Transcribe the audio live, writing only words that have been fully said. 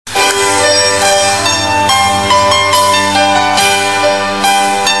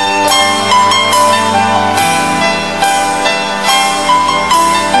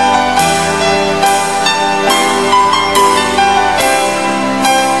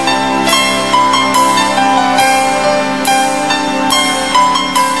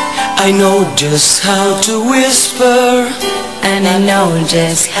I know just how to whisper, and I know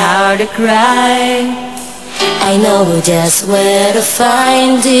just how to cry. I know just where to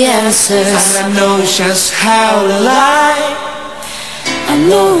find the answers, and I know just how to lie. I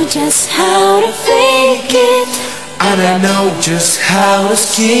know just how to fake it, and I know just how to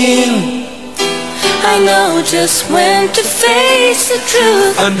scheme. I know just when to face the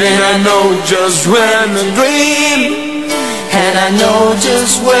truth, and then I know just when to dream. And I know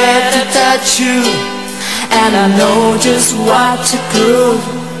just where to touch you, and I know just what to prove.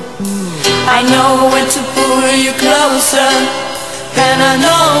 I know when to pull you closer, and I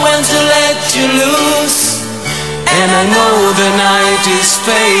know when to let you loose. And I know the night is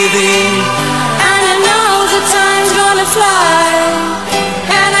fading, and I know the time's gonna fly.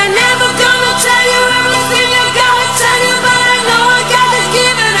 And I'm never gonna tell you everything I gotta tell you, but I know I gotta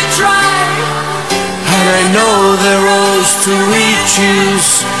give it a try. and I know the roads to reach you,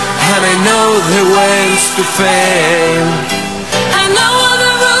 and I know the ways to fame. I know all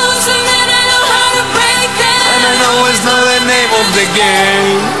the rules and then I know how to break them, And I know it's not the name of the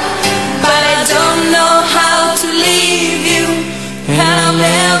game, but I don't know how to leave you, and I'll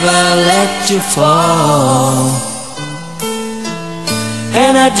never let you fall.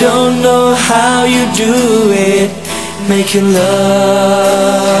 and I don't know how you do it, making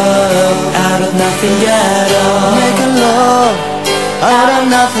love out of nothing at all. Making love out of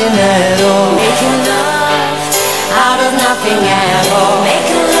nothing at all.